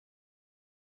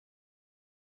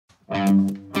I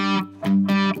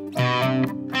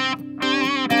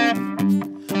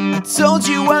told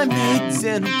you I made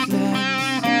dinner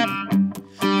plans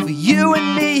for you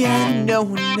and me and no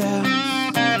one else.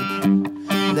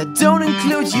 That don't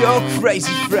include your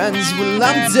crazy friends. Well,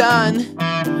 I'm done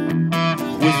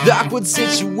with awkward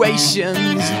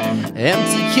situations,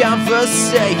 empty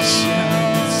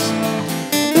conversations.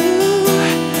 Ooh,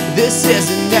 this is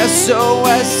an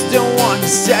SOS, don't want to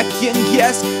second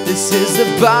guess. This is the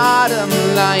bottom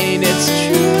line, it's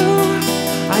true.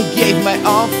 I gave my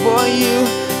all for you,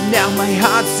 now my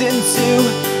heart's in two,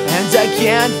 and I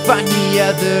can't find the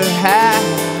other half.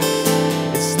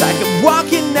 It's like I'm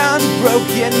walking on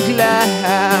broken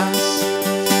glass.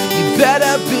 You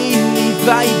better believe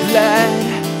I bled.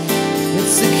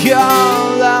 It's a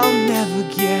call I'll never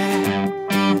get.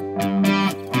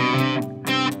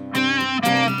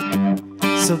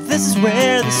 So this is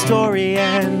where the story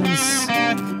ends.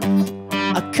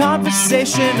 A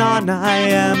conversation on I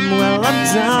am. Well, I'm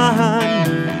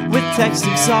done with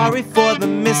texting sorry for the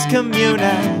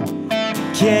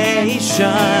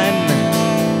miscommunication.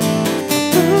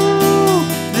 Ooh,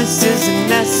 this is an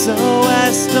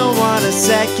SOS, don't want to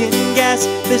second guess.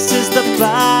 This is the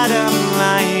bottom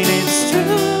line, it's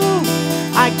true.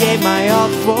 I gave my all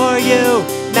for you,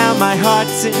 now my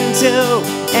heart's in two,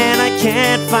 and I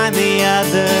can't find the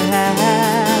other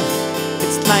half.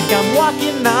 It's like I'm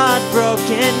walking on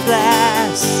broken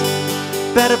glass.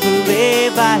 Better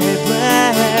believe I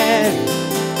bled.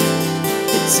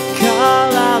 It's a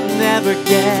call I'll never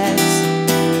get.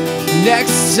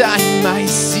 Next time I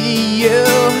see you,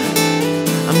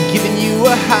 I'm giving you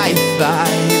a high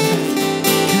five.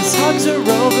 'Cause hugs are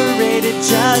overrated,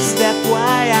 just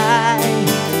FYI.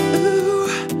 Ooh,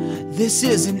 this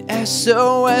is an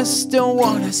SOS, don't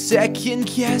want a second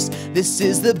guess. This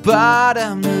is the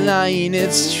bottom line,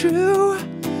 it's true.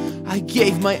 I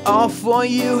gave my all for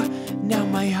you, now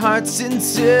my heart's in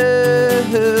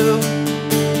two.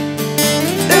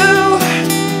 Ooh,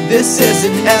 this is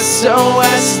an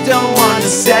SOS, don't want a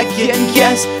second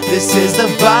guess. This is the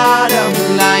bottom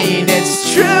line,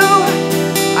 it's true.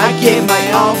 I gave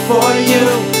my all for you,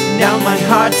 now my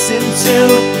heart's in two,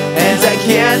 and I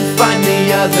can't find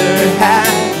the other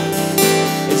half.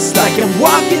 It's like I'm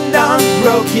walking on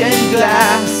broken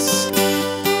glass.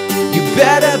 You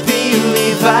better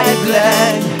believe I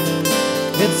bled.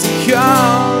 It's a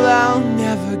call I'll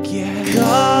never get.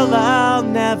 Call I'll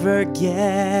never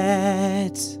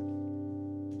get.